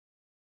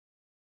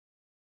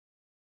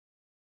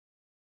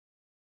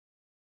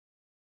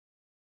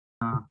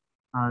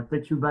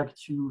take you back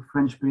to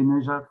French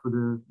Polynesia for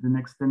the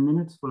next 10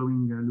 minutes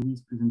following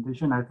Louis'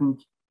 presentation. I think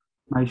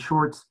my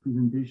short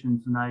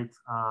presentation tonight is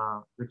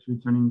actually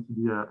turning to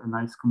be a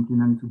nice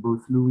compliment to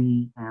both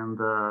Louis and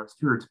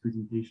Stuart's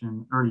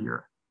presentation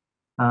earlier.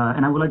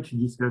 And I would like to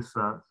discuss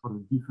sort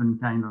of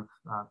different kind of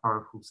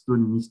powerful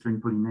stone in Eastern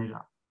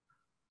Polynesia.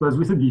 So as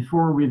we said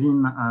before,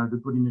 within the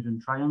Polynesian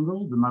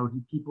triangle, the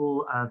Maori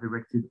people have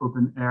erected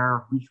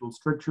open-air ritual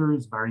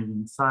structures varying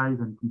in size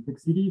and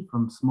complexity,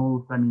 from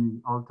small family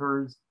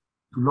altars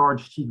to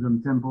large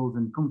chiefdom temples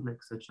and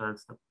complexes such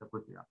as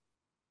Taputapotea.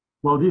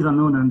 While these are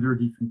known under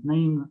different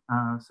names,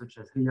 such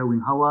as Heiau in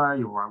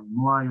Hawaii or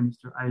Moai on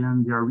Easter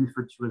Island, they are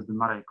referred to as the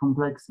Marae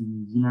Complex in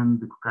New Zealand,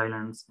 the Cook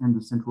Islands, and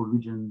the central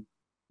region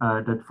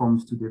that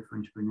forms today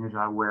French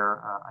Polynesia,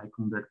 where I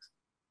conduct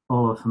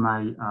all of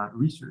my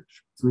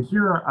research. So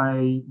here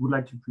I would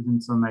like to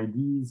present some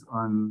ideas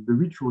on the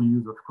ritual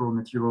use of coral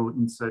material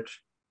in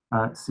such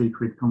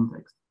sacred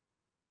context.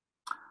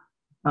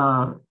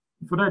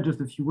 For that, just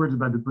a few words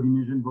about the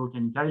Polynesian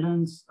volcanic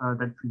islands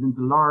that present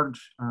a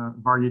large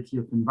variety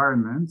of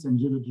environments and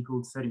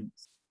geological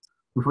settings.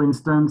 So for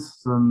instance,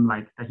 some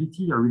like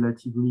Tahiti are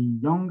relatively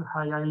young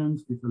high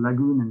islands with a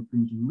lagoon and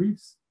fringing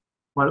reefs,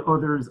 while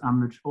others are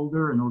much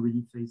older and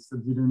already face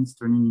subsidence,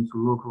 turning into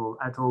local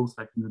atolls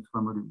like in the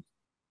Tuamotu.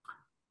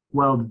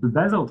 While the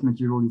basalt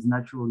material is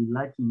naturally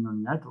lacking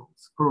on the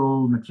atolls,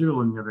 coral material,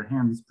 on the other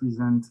hand, is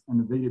present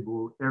and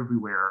available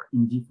everywhere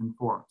in different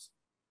forms.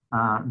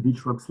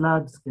 Beach rock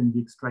slabs can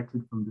be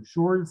extracted from the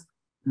shores.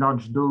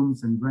 Large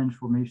domes and branch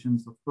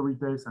formations of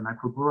Porites and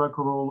Acropora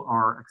coral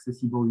are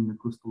accessible in the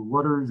coastal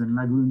waters and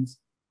lagoons.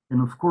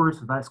 And of course,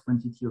 vast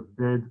quantity of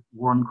dead,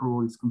 worn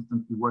coral is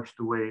constantly washed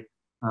away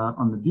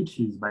on the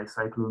beaches by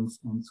cyclones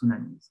and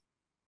tsunamis.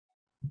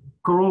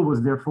 Coral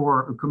was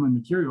therefore a common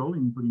material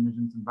in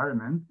Polynesian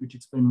environment, which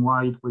explains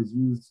why it was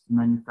used to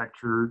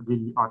manufacture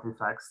daily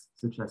artifacts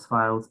such as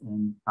files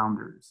and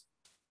founders.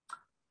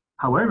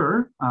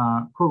 However,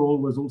 coral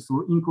was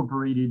also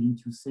incorporated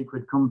into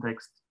sacred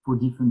context for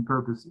different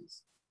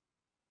purposes.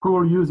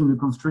 Coral use in the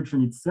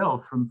construction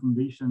itself, from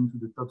foundation to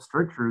the top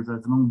structures,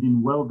 has long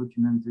been well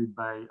documented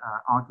by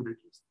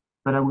archaeologists.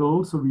 But I will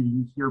also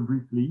review here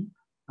briefly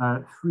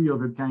three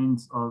other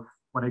kinds of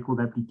what I call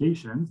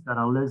applications that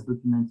are less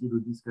documented or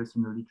discussed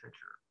in the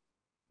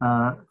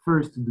literature.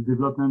 First, the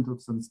development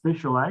of some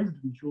specialized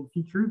ritual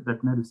features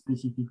that met a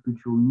specific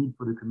ritual need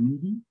for the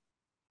community.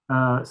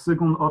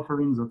 Second,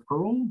 offerings of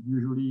coral,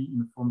 usually in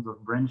the forms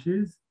of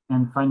branches.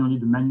 And finally,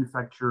 the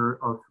manufacture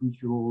of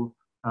ritual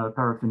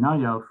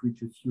paraphernalia, of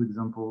which a few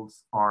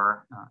examples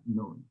are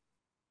known.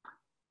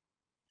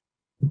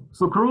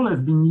 So coral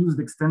has been used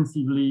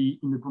extensively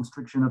in the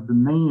construction of the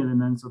main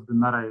elements of the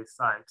marae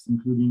sites,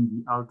 including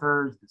the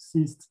altars, the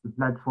cists, the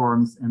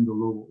platforms, and the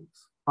low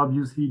walls.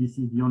 Obviously, this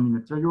is the only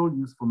material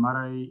used for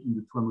marae in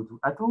the Tuamotu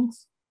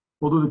atolls,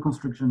 although the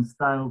construction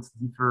styles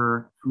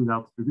differ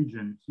throughout the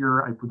region.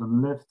 Here, I put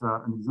on the left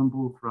an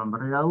example from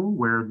Reau,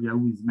 where the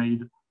au is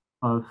made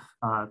of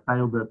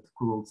piled up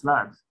coral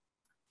slabs.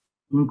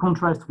 In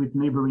contrast with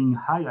neighboring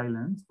high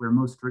islands, where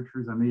most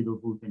structures are made of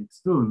volcanic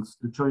stones,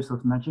 the choice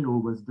of material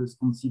was thus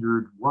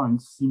considered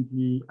once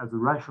simply as a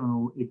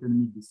rational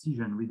economic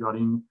decision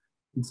regarding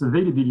its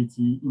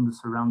availability in the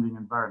surrounding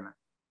environment.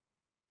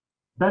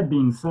 That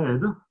being said,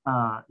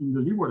 in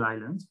the Leeward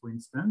Islands, for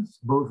instance,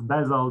 both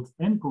basalt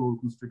and coral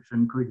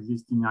construction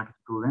coexist in the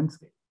architectural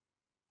landscape.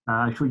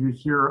 I show you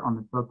here on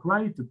the top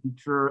right a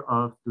picture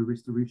of the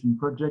restoration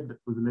project that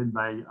was led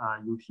by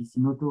Yoshi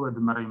Sinoto at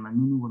the Marae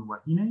Manunu on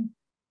Wahine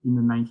in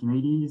the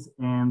 1980s,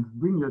 and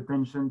bring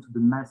attention to the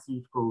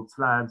massive coral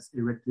slabs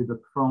erected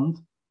up front,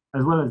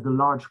 as well as the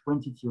large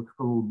quantity of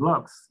coral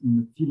blocks in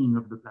the filling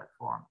of the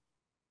platform.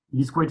 It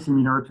is quite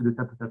similar to the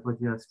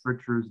Taputapotea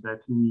structures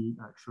that we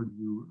showed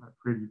you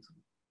previously.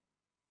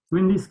 So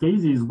in these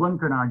cases, one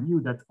can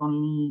argue that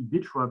only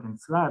beach rock and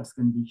slabs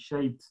can be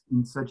shaped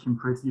in such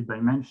impressive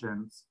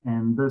dimensions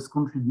and thus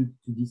contribute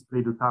to display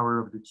the power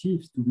of the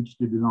chiefs to which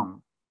they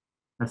belong.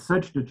 As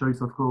such, the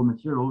choice of coral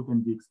material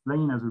can be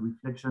explained as a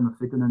reflection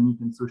of economic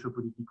and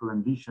socio-political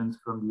ambitions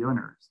from the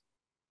owners.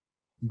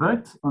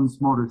 But on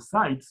smaller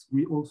sites,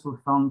 we also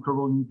found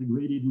coral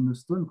integrated in the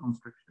stone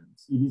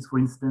constructions. It is, for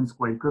instance,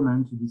 quite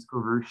common to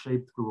discover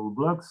shaped coral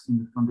blocks in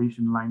the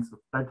foundation lines of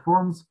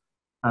platforms,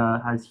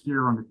 as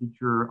here on the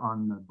picture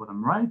on the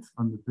bottom right,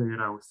 on the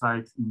Pereirao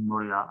site in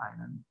Morea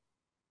Island.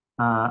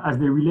 As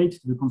they relate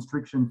to the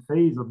construction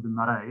phase of the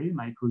marae,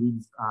 my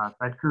colleagues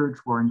Pat Kirch,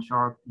 Warren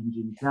Sharp, and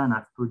Jamie Tan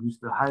have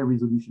produced a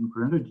high-resolution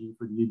chronology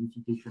for the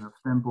edification of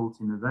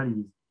temples in the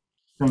valleys,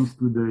 thanks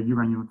to the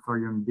uranium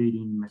thorium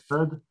dating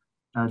method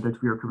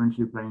that we are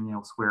currently applying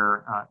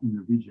elsewhere in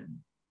the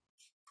region.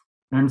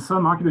 And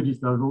some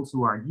archaeologists have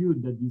also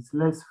argued that these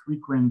less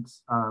frequent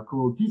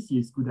coral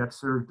pieces could have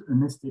served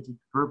an aesthetic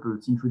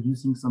purpose,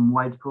 introducing some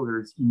white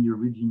colors in the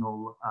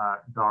original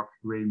dark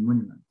gray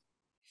monument.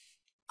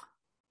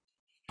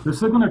 The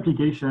second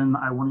application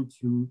I wanted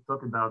to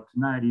talk about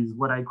tonight is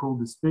what I call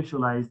the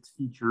specialized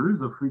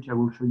features, of which I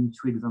will show you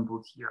two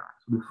examples here.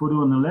 So the photo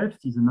on the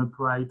left is an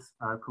upright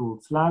coral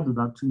slab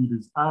about 2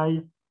 meters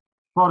high,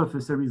 part of a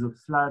series of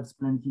slabs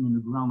planted in the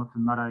ground of a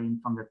marae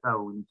in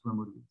Whangatau in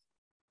Tuamotu.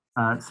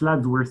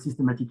 Slabs were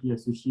systematically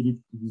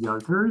associated to the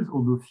altars,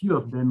 although few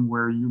of them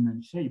were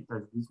human-shaped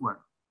as this one.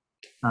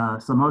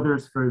 Some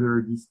others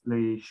further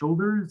display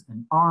shoulders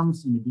and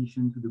arms in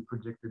addition to the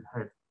projected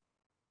head.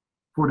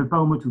 For the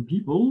Paumotu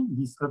people,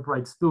 these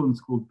upright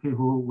stones called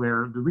keho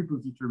were the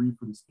repository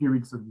for the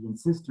spirits of the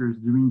ancestors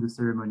during the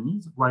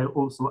ceremonies, while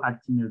also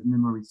acting as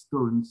memory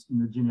stones in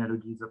the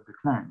genealogies of the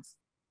clans.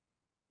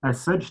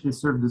 As such, they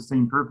serve the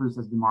same purpose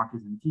as the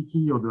Marques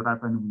Antiqui or the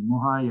Rapa Nui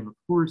Mohai, and of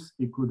course,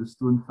 echo the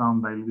stone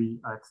found by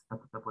Louis at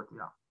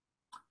Taputapuatea.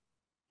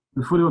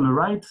 The photo on the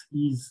right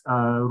is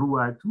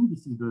Rua Atu.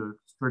 This is the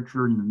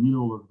structure in the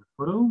middle of the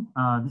photo.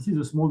 This is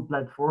a small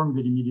platform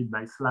delimited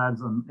by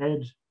slabs on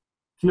edge,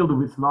 filled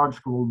with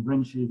large coral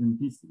branches and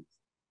pieces.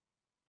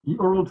 The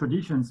oral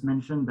traditions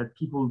mention that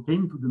people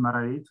came to the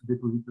marae to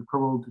deposit the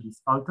coral to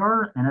this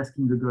altar and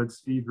asking the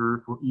gods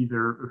favor for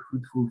either a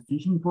fruitful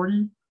fishing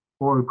party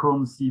or a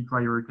calm sea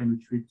prior canoe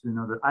trip to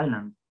another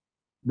island.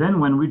 Then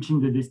when reaching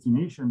the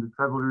destination, the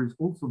travelers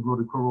also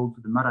brought a coral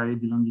to the marae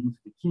belonging to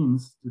the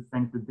kings to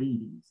thank the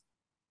deities.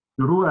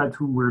 The rua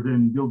atu were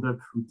then built up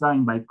through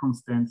time by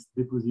constant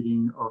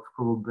depositing of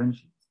coral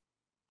branches.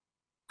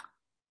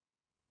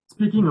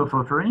 Speaking of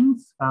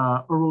offerings,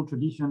 oral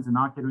traditions and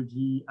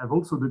archaeology have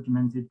also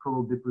documented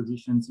coral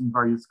depositions in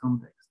various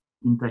contexts.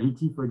 In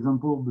Tahiti, for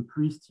example, the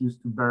priests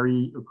used to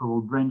bury a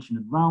coral branch in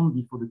the ground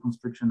before the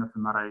construction of a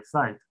marae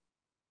site.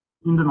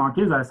 In the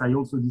Marquesas, I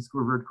also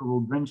discovered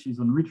coral branches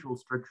on ritual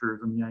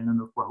structures on the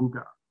island of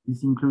Wahuka.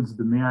 This includes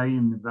the Meae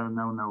and the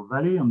Varnaunau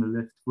Valley on the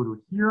left photo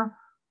here,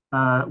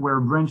 where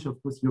a branch of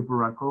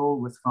Posiopora coral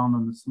was found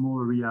on a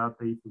small area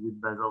paved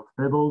with basalt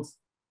pebbles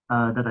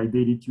that I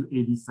dated to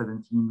AD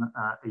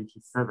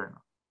 1787.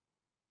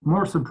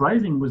 More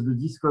surprising was the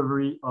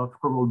discovery of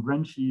coral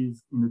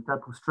branches in a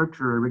tapu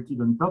structure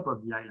erected on top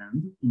of the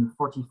island in a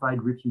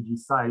fortified refugee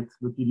site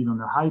located on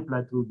a high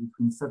plateau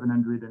between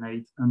 700 and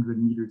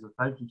 800 meters of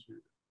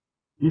altitude.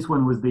 This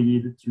one was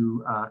dated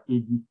to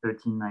AD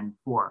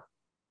 1394.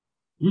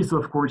 This,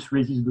 of course,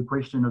 raises the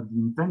question of the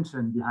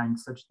intention behind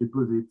such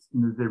deposits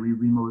in a very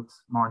remote,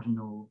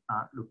 marginal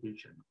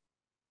location.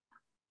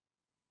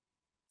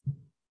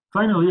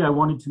 Finally, I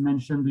wanted to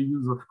mention the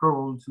use of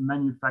coral to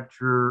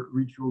manufacture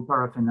ritual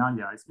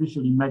paraphernalia,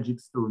 especially magic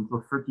stones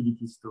or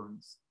fertility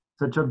stones.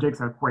 Such objects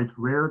are quite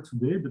rare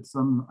today, but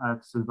some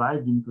have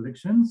survived in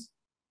collections.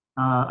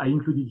 I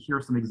included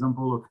here some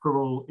examples of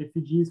coral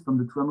effigies from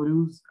the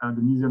Tuamotus.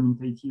 The museum in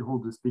Tahiti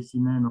holds a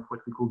specimen of what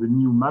we call the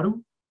Niu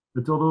Maru,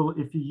 the turtle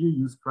effigy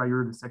used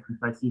prior to the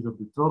sacrifices of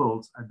the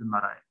turtles at the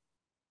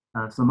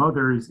marae. Some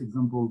other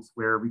examples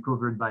were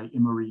recovered by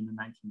Emory in the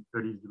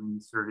 1930s during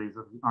the surveys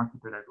of the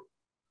archipelago.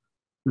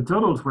 The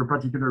turtles were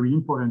particularly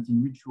important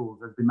in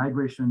rituals as the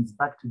migrations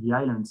back to the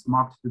islands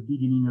marked the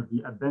beginning of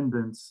the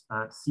abundance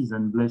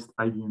season blessed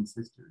by the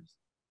ancestors.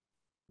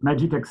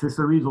 Magic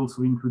accessories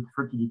also include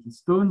fertility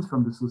stones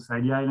from the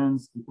Society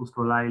Islands, the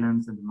Austral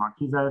Islands, and the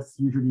Marquesas,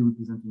 usually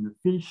representing a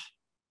fish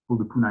called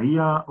the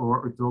punaia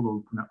or a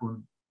turtle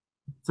punaon.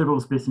 Several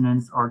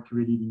specimens are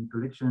curated in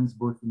collections,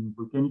 both in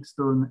volcanic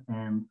stone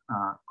and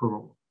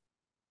coral.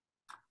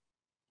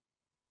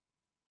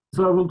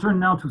 So I will turn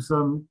now to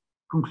some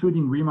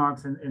concluding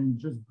remarks and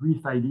just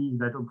brief ideas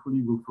that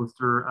hopefully will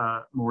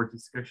foster more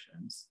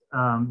discussions.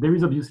 There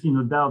is obviously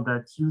no doubt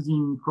that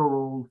using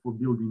coral for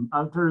building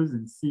altars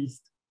and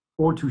cists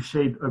or to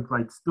shape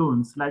upright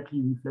stones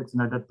likely reflects an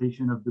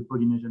adaptation of the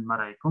Polynesian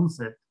marae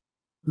concept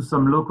to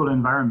some local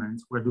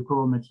environments where the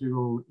coral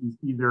material is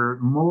either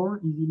more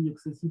easily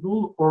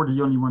accessible or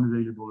the only one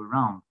available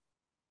around.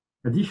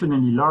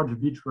 Additionally, large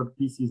beach rock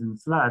pieces and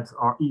slabs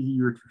are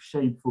easier to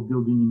shape for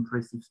building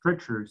impressive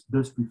structures,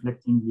 thus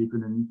reflecting the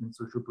economic and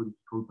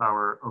socio-political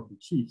power of the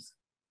chiefs.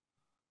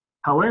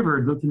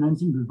 However,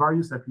 documenting the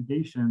various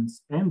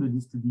applications and the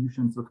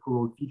distributions of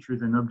coral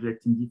features and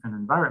objects in different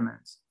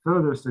environments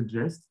further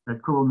suggests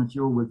that coral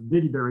material was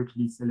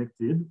deliberately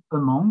selected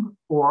among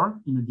or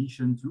in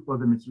addition to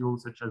other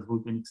materials such as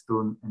volcanic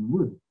stone and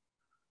wood.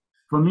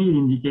 For me, it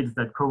indicates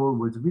that coral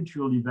was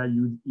ritually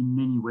valued in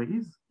many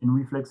ways and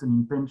reflects an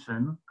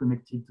intention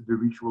connected to the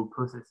ritual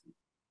processes.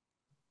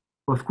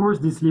 Of course,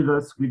 this leaves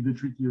us with the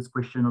trickiest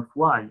question of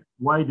why.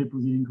 Why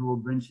depositing coral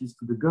branches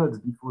to the gods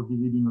before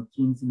visiting of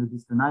kings in a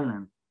distant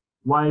island?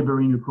 Why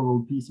burying a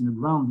coral piece in the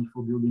ground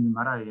before building a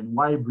marae? And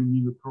why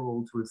bringing a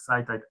coral to a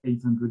site at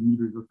 800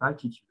 meters of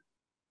altitude?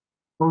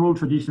 Oral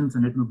traditions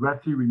and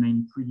ethnography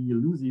remain pretty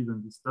elusive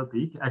on this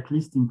topic, at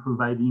least in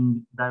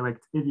providing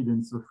direct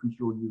evidence of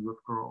ritual use of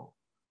coral.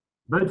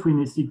 But we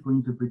may seek for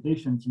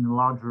interpretations in the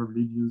larger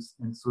religious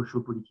and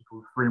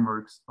socio-political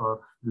frameworks of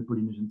the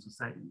Polynesian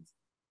societies.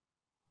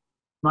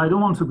 Now, I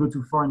don't want to go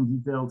too far in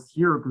details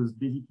here because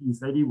basically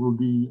this idea will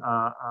be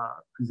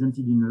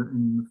presented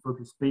in a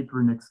focus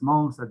paper next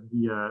month at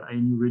the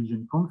ANU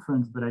Region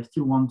Conference, but I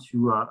still want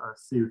to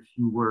say a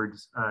few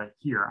words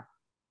here.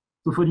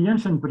 So for the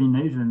ancient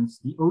Polynesians,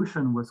 the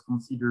ocean was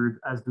considered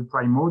as the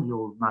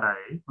primordial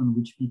marae on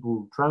which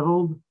people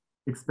traveled,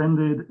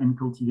 expanded, and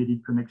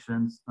cultivated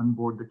connections on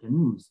board the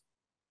canoes.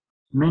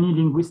 Many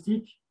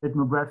linguistic,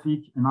 ethnographic,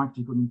 and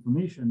archaeological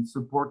information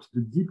support the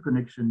deep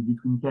connection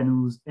between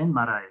canoes and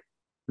marae,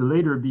 the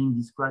latter being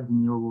described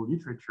in the oral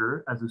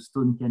literature as a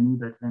stone canoe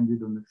that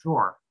landed on the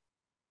shore.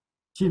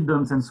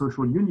 Chiefdoms and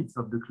social units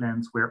of the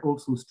clans were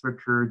also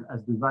structured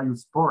as the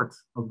various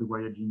parts of the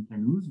voyaging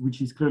canoes,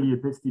 which is clearly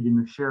attested in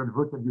a shared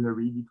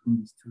vocabulary between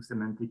these two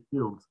semantic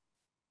fields.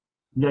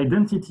 The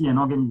identity and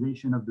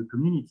organization of the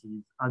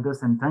communities are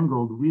thus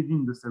entangled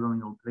within the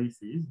ceremonial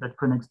places that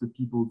connects the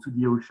people to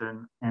the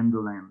ocean and the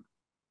land.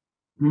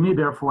 We may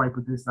therefore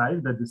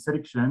hypothesize that the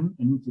selection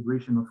and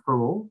integration of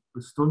coral,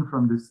 a stone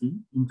from the sea,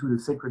 into the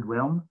sacred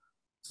realm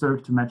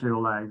served to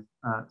materialize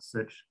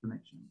such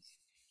connections.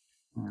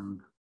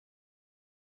 And